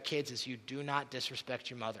with our kids is you do not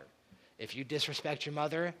disrespect your mother. If you disrespect your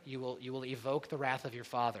mother, you will evoke the wrath of your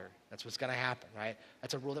father. That's what's going to happen, right?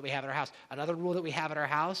 That's a rule that we have at our house. Another rule that we have at our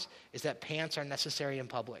house is that pants are necessary in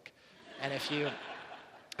public. And if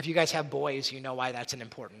you guys have boys, you know why that's an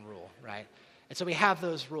important rule, right? And so we have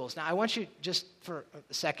those rules. Now, I want you, just for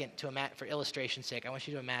a second, for illustration's sake, I want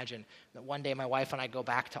you to imagine that one day my wife and I go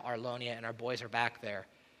back to Arlonia and our boys are back there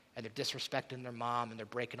and they're disrespecting their mom and they're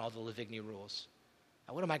breaking all the Livigny rules.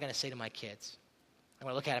 Now, what am I going to say to my kids? I'm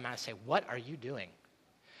going to look at them and I say, what are you doing?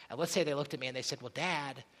 And let's say they looked at me and they said, well,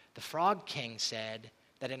 Dad, the Frog King said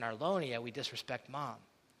that in Arlonia we disrespect mom.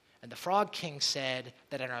 And the Frog King said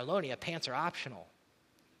that in Arlonia pants are optional,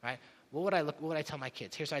 right? What would I tell my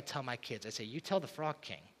kids? Here's what I tell my kids. I say, you tell the Frog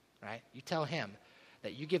King, right? You tell him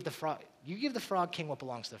that you give the Frog King what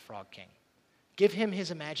belongs to the Frog King. Give him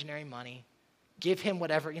his imaginary money. Give him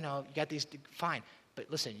whatever, you got these, fine.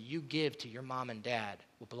 But listen, you give to your mom and dad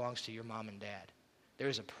what belongs to your mom and dad. There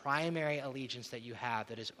is a primary allegiance that you have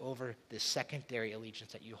that is over the secondary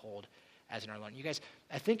allegiance that you hold as an Arlonian. You guys,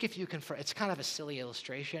 I think if you can, it's kind of a silly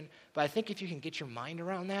illustration, but I think if you can get your mind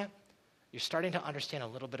around that, you're starting to understand a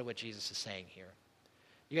little bit of what Jesus is saying here.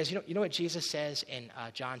 You guys, you know what Jesus says in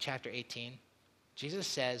John chapter 18? Jesus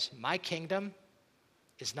says, my kingdom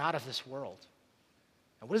is not of this world.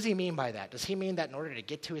 And what does he mean by that? Does he mean that in order to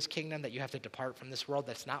get to his kingdom that you have to depart from this world?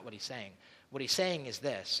 That's not what he's saying. What he's saying is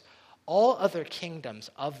this. All other kingdoms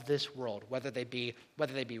of this world, whether they be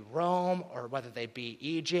Rome or whether they be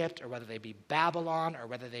Egypt or whether they be Babylon or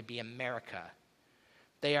whether they be America,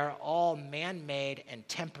 they are all man-made and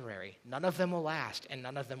temporary. None of them will last, and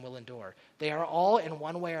none of them will endure. They are all, in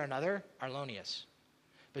one way or another, Arlonius.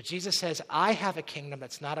 But Jesus says, I have a kingdom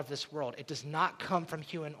that's not of this world. It does not come from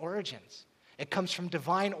human origins. It comes from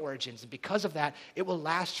divine origins, and because of that, it will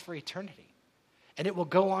last for eternity. And it will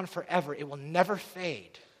go on forever. It will never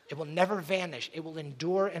fade. It will never vanish. It will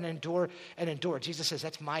endure and endure and endure. Jesus says,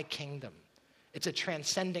 that's my kingdom. It's a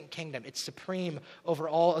transcendent kingdom. It's supreme over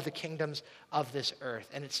all of the kingdoms of this earth.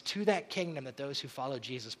 And it's to that kingdom that those who follow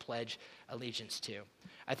Jesus pledge allegiance to.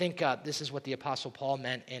 I think this is what the Apostle Paul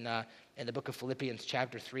meant in the book of Philippians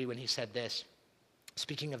chapter 3 when he said this.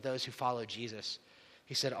 Speaking of those who follow Jesus,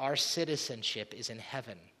 he said, our citizenship is in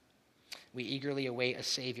heaven. We eagerly await a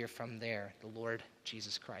Savior from there, the Lord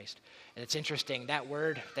Jesus Christ. And it's interesting, that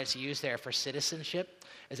word that's used there for citizenship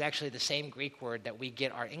is actually the same Greek word that we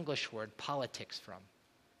get our English word politics from.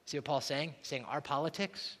 See what Paul's saying? He's saying our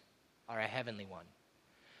politics are a heavenly one.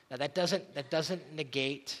 Now that doesn't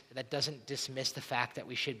dismiss the fact that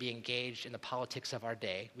we should be engaged in the politics of our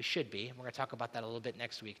day. We should be, and we're going to talk about that a little bit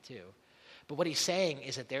next week too. But what he's saying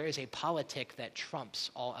is that there is a politic that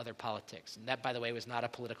trumps all other politics. And that, by the way, was not a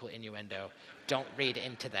political innuendo. Don't read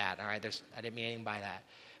into that, all right? I didn't mean anything by that.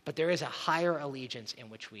 But there is a higher allegiance in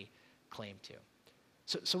which we claim to.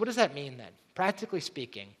 So what does that mean then? Practically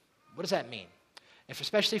speaking, what does that mean? And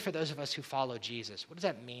especially for those of us who follow Jesus, what does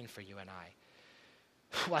that mean for you and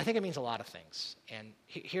I? Well, I think it means a lot of things. And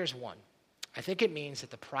here's one. I think it means that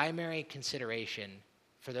the primary consideration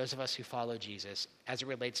for those of us who follow Jesus as it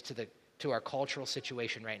relates to our cultural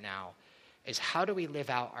situation right now is how do we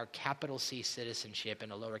live out our capital C citizenship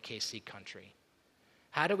in a lowercase c country?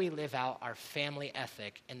 How do we live out our family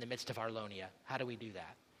ethic in the midst of Arlonia? How do we do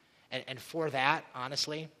that? And for that,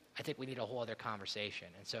 honestly, I think we need a whole other conversation.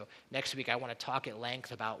 And so next week I want to talk at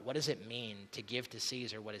length about what does it mean to give to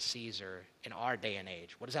Caesar what is Caesar in our day and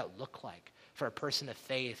age? What does that look like for a person of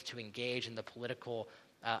faith to engage in the political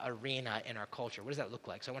arena in our culture? What does that look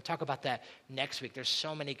like? So I want to talk about that next week. There's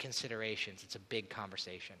so many considerations. It's a big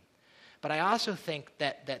conversation. But I also think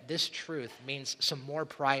that this truth means some more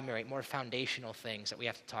primary, more foundational things that we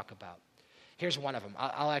have to talk about. Here's one of them.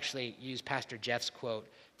 I'll actually use Pastor Jeff's quote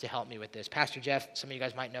to help me with this. Pastor Jeff, some of you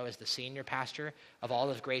guys might know, is the senior pastor of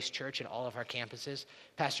all of Grace Church and all of our campuses.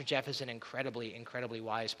 Pastor Jeff is an incredibly, incredibly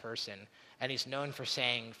wise person, and he's known for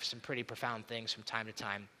saying some pretty profound things from time to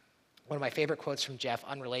time. One of my favorite quotes from Jeff,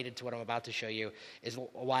 unrelated to what I'm about to show you, is a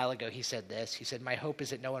while ago he said this. He said, my hope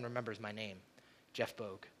is that no one remembers my name, Jeff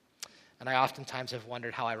Bogue. And I oftentimes have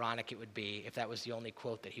wondered how ironic it would be if that was the only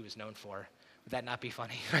quote that he was known for. Would that not be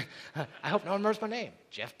funny? I hope no one remembers my name,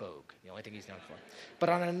 Jeff Bogue, the only thing he's known for. But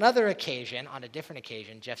on another occasion, on a different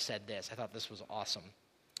occasion, Jeff said this. I thought this was awesome.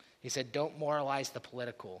 He said, don't moralize the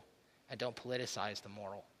political and don't politicize the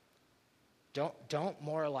moral. Don't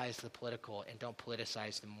moralize the political and don't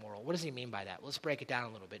politicize the moral. What does he mean by that? Let's break it down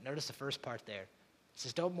a little bit. Notice the first part there. It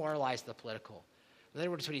says, don't moralize the political. In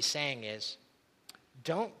other words, what he's saying is,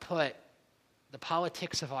 don't put the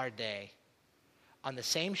politics of our day on the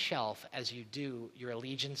same shelf as you do your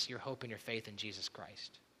allegiance, your hope, and your faith in Jesus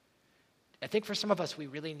Christ. I think for some of us, we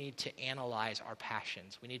really need to analyze our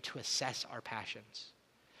passions. We need to assess our passions.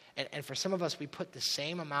 And for some of us, we put the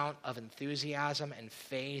same amount of enthusiasm and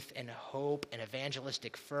faith and hope and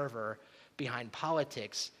evangelistic fervor behind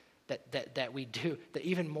politics that we do, that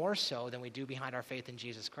even more so than we do behind our faith in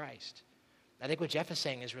Jesus Christ. I think what Jeff is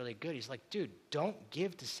saying is really good. He's like, dude, don't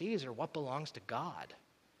give to Caesar what belongs to God.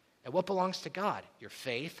 And what belongs to God? Your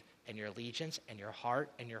faith and your allegiance and your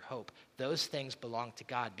heart and your hope. Those things belong to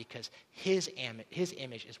God because his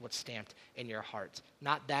image is what's stamped in your heart,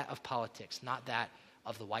 not that of politics, not that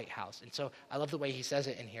of the White House. And so I love the way he says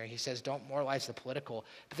it in here. He says, don't moralize the political.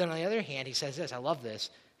 But then on the other hand, he says this, I love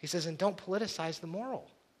this. He says, and don't politicize the moral.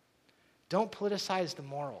 Don't politicize the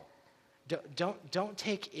moral. Don't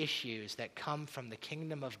take issues that come from the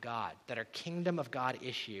kingdom of God, that are kingdom of God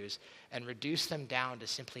issues, and reduce them down to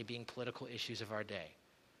simply being political issues of our day.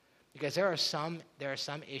 Because there are some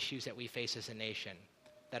issues that we face as a nation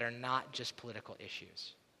that are not just political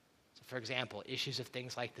issues. So for example, issues of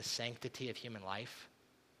things like the sanctity of human life,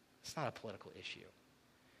 it's not a political issue.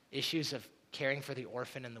 Issues of caring for the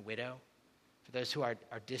orphan and the widow, for those who are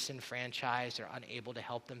disenfranchised or unable to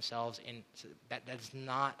help themselves, that is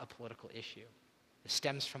not a political issue. It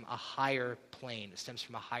stems from a higher plane. It stems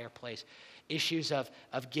from a higher place. Issues of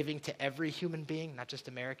giving to every human being, not just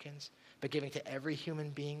Americans, but giving to every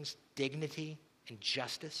human being's dignity and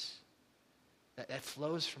justice, that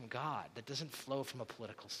flows from God. That doesn't flow from a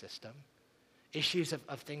political system. Issues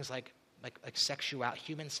of things like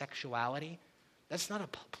human sexuality, that's not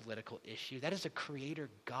a political issue. That is a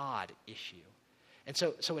creator-God issue. And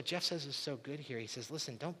so what Jeff says is so good here. He says,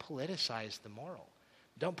 listen, don't politicize the moral.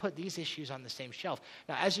 Don't put these issues on the same shelf.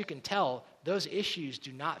 Now, as you can tell, those issues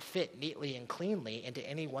do not fit neatly and cleanly into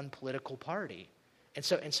any one political party. And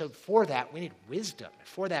so for that, we need wisdom.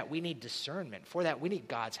 For that, we need discernment. For that, we need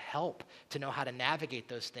God's help to know how to navigate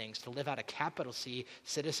those things, to live out a capital C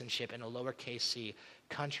citizenship in a lowercase c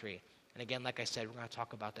country. And again, like I said, we're going to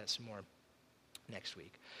talk about that some more next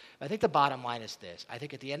week. I think the bottom line is this. I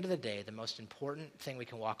think at the end of the day, the most important thing we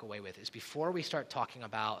can walk away with is before we start talking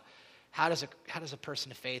about how does a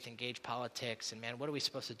person of faith engage politics, and man, what are we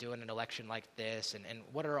supposed to do in an election like this, and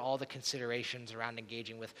what are all the considerations around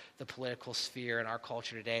engaging with the political sphere in our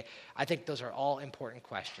culture today? I think those are all important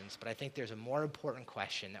questions, but I think there's a more important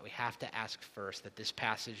question that we have to ask first that this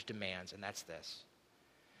passage demands, and that's this.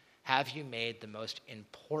 Have you made the most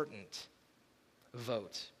important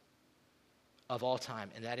vote of all time?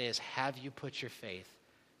 And that is, have you put your faith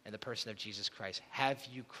in the person of Jesus Christ? Have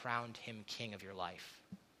you crowned him king of your life?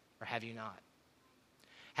 Or have you not?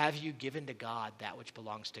 Have you given to God that which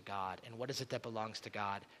belongs to God? And what is it that belongs to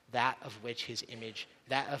God? That of which his image,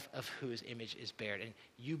 that of whose image is bared. And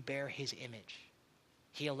you bear his image.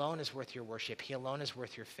 He alone is worth your worship. He alone is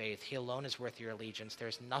worth your faith. He alone is worth your allegiance.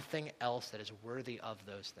 There's nothing else that is worthy of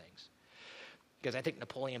those things. Because I think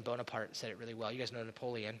Napoleon Bonaparte said it really well. You guys know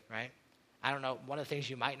Napoleon, right? I don't know, one of the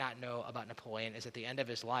things you might not know about Napoleon is at the end of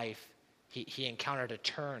his life, he encountered a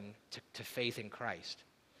turn to faith in Christ.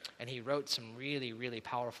 And he wrote some really, really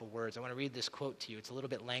powerful words. I want to read this quote to you. It's a little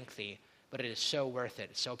bit lengthy, but it is so worth it.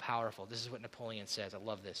 It's so powerful. This is what Napoleon says. I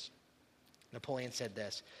love this. Napoleon said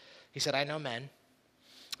this. He said, I know men.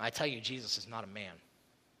 I tell you, Jesus is not a man.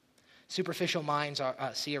 Superficial minds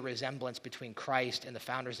see a resemblance between Christ and the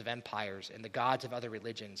founders of empires and the gods of other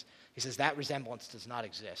religions. He says that resemblance does not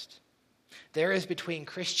exist. There is between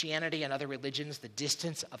Christianity and other religions the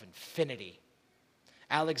distance of infinity.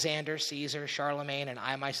 Alexander, Caesar, Charlemagne, and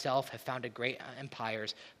I myself have founded great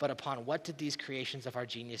empires, but upon what did these creations of our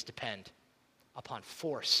genius depend? Upon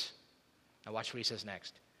force. Now watch what he says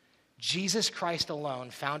next. Jesus Christ alone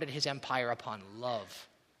founded his empire upon love,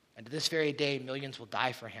 and to this very day millions will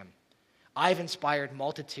die for him. I've inspired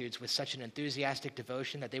multitudes with such an enthusiastic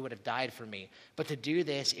devotion that they would have died for me. But to do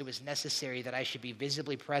this, it was necessary that I should be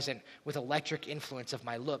visibly present with electric influence of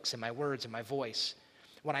my looks and my words and my voice.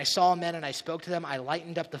 When I saw men and I spoke to them, I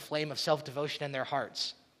lightened up the flame of self-devotion in their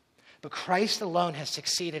hearts. But Christ alone has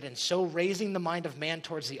succeeded in so raising the mind of man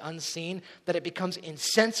towards the unseen that it becomes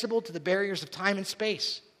insensible to the barriers of time and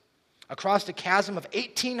space. Across the chasm of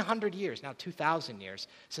 1,800 years, now 2,000 years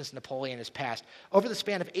since Napoleon has passed, over the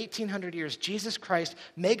span of 1,800 years, Jesus Christ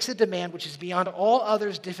makes a demand which is beyond all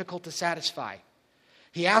others difficult to satisfy.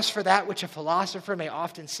 He asks for that which a philosopher may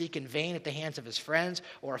often seek in vain at the hands of his friends,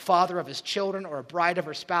 or a father of his children, or a bride of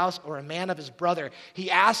her spouse, or a man of his brother.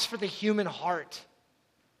 He asks for the human heart.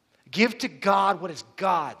 Give to God what is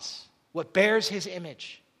God's, what bears his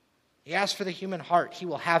image. He asks for the human heart. He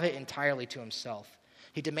will have it entirely to himself.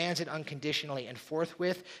 He demands it unconditionally, and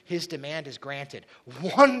forthwith his demand is granted.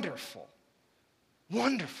 Wonderful.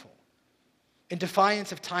 Wonderful. In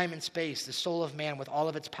defiance of time and space, the soul of man with all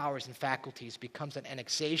of its powers and faculties becomes an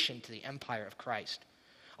annexation to the empire of Christ.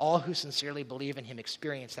 All who sincerely believe in him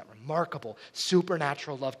experience that remarkable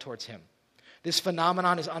supernatural love towards him. This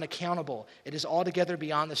phenomenon is unaccountable. It is altogether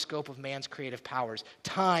beyond the scope of man's creative powers.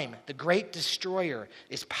 Time, the great destroyer,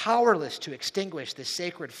 is powerless to extinguish this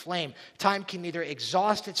sacred flame. Time can neither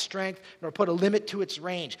exhaust its strength nor put a limit to its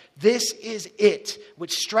range. This is it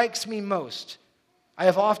which strikes me most. I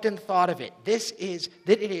have often thought of it.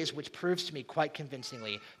 That it is which proves to me quite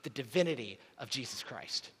convincingly the divinity of Jesus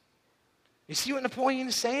Christ. You see what Napoleon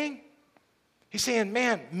is saying? He's saying,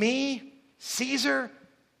 man, me, Caesar,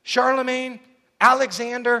 Charlemagne,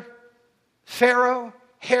 Alexander, Pharaoh,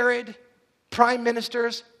 Herod, prime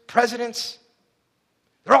ministers, presidents,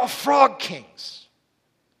 they're all frog kings.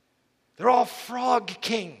 They're all frog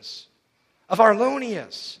kings of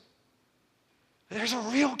Arlonias. There's a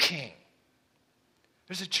real king.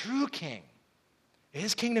 There's a true king.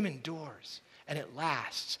 His kingdom endures and it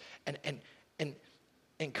lasts.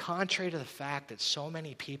 And contrary to the fact that so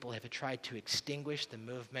many people have tried to extinguish the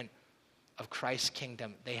movement of Christ's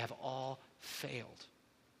kingdom, they have all failed.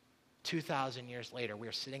 2,000 years later, we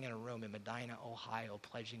are sitting in a room in Medina, Ohio,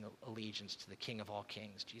 pledging allegiance to the King of all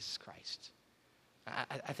kings, Jesus Christ.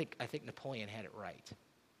 I think Napoleon had it right.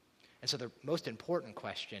 And so the most important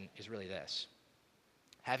question is really this.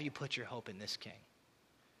 Have you put your hope in this king?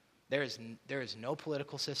 There is no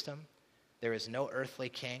political system. There is no earthly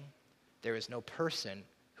king. There is no person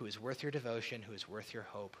who is worth your devotion, who is worth your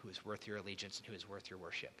hope, who is worth your allegiance, and who is worth your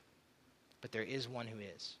worship. But there is one who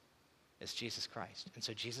is. It's Jesus Christ. And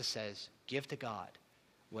so Jesus says, give to God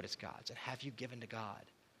what is God's. And have you given to God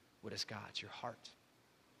what is God's? Your heart.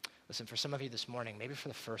 Listen, for some of you this morning, maybe for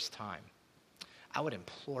the first time, I would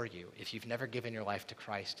implore you, if you've never given your life to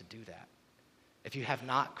Christ, to do that. If you have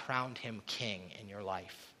not crowned him king in your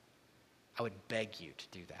life, I would beg you to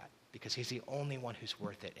do that, because he's the only one who's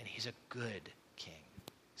worth it, and he's a good king.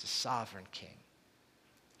 He's a sovereign king.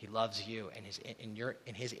 He loves you,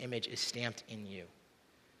 and his image is stamped in you.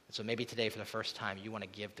 And so maybe today, for the first time, you want to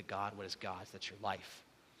give to God what is God's. That's your life.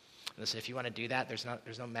 And listen, if you want to do that, there's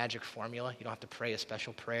no magic formula. You don't have to pray a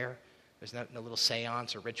special prayer. There's no little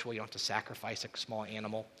seance or ritual. You don't have to sacrifice a small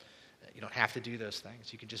animal. You don't have to do those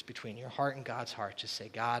things. You can just, between your heart and God's heart, just say,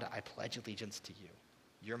 God, I pledge allegiance to you.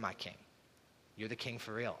 You're my king. You're the king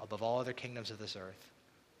for real, above all other kingdoms of this earth.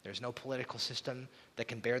 There's no political system that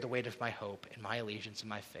can bear the weight of my hope and my allegiance and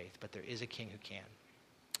my faith, but there is a king who can.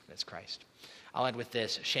 That's Christ. I'll end with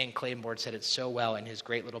this. Shane Claiborne said it so well in his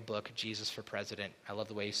great little book, Jesus for President. I love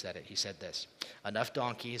the way he said it. He said this: enough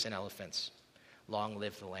donkeys and elephants. Long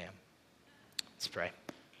live the Lamb. Let's pray.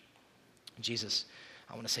 Jesus,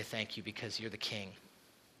 I want to say thank you because you're the king,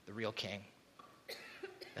 the real king.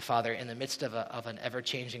 And Father, in the midst of an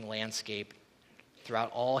ever-changing landscape,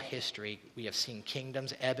 throughout all history, we have seen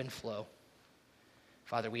kingdoms ebb and flow.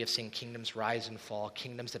 Father, we have seen kingdoms rise and fall,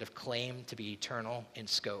 kingdoms that have claimed to be eternal in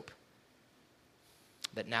scope,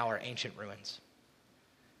 that now are ancient ruins.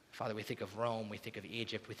 Father, we think of Rome, we think of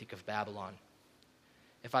Egypt, we think of Babylon.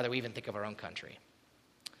 And Father, we even think of our own country.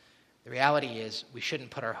 The reality is we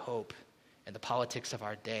shouldn't put our hope in the politics of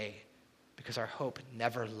our day, because our hope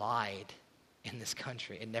never lied in this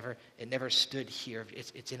country. It never stood here.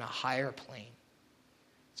 It's in a higher plane.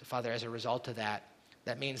 So Father, as a result of that,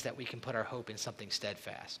 that means that we can put our hope in something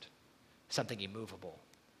steadfast, something immovable,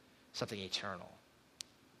 something eternal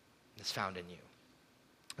that's found in you.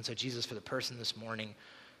 And so Jesus, for the person this morning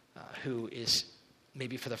who is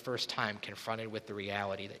maybe for the first time confronted with the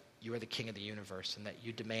reality that you are the king of the universe and that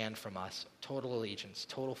you demand from us total allegiance,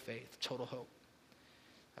 total faith, total hope,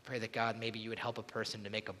 I pray that God, maybe you would help a person to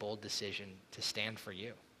make a bold decision to stand for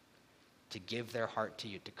you, to give their heart to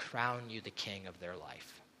you, to crown you the king of their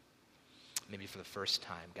life. Maybe for the first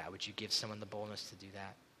time, God, would you give someone the boldness to do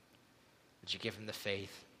that? Would you give them the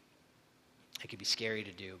faith? It could be scary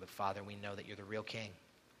to do, but Father, we know that you're the real king,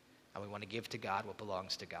 and we want to give to God what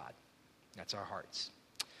belongs to God. That's our hearts.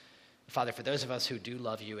 Father, for those of us who do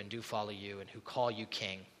love you and do follow you and who call you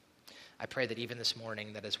king, I pray that even this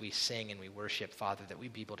morning, that as we sing and we worship, Father, that we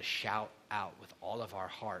be able to shout out with all of our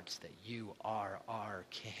hearts that you are our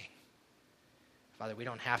king. Father, we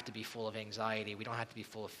don't have to be full of anxiety. We don't have to be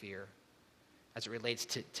full of fear. As it relates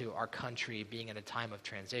to our country being in a time of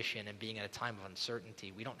transition and being in a time of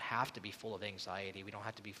uncertainty, we don't have to be full of anxiety. We don't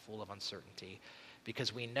have to be full of uncertainty,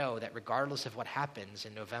 because we know that regardless of what happens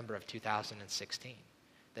in November of 2016,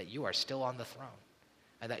 that you are still on the throne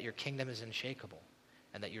and that your kingdom is unshakable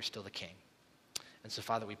and that you're still the king. And so,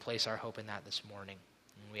 Father, we place our hope in that this morning,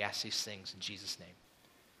 and we ask these things in Jesus' name.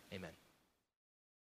 Amen.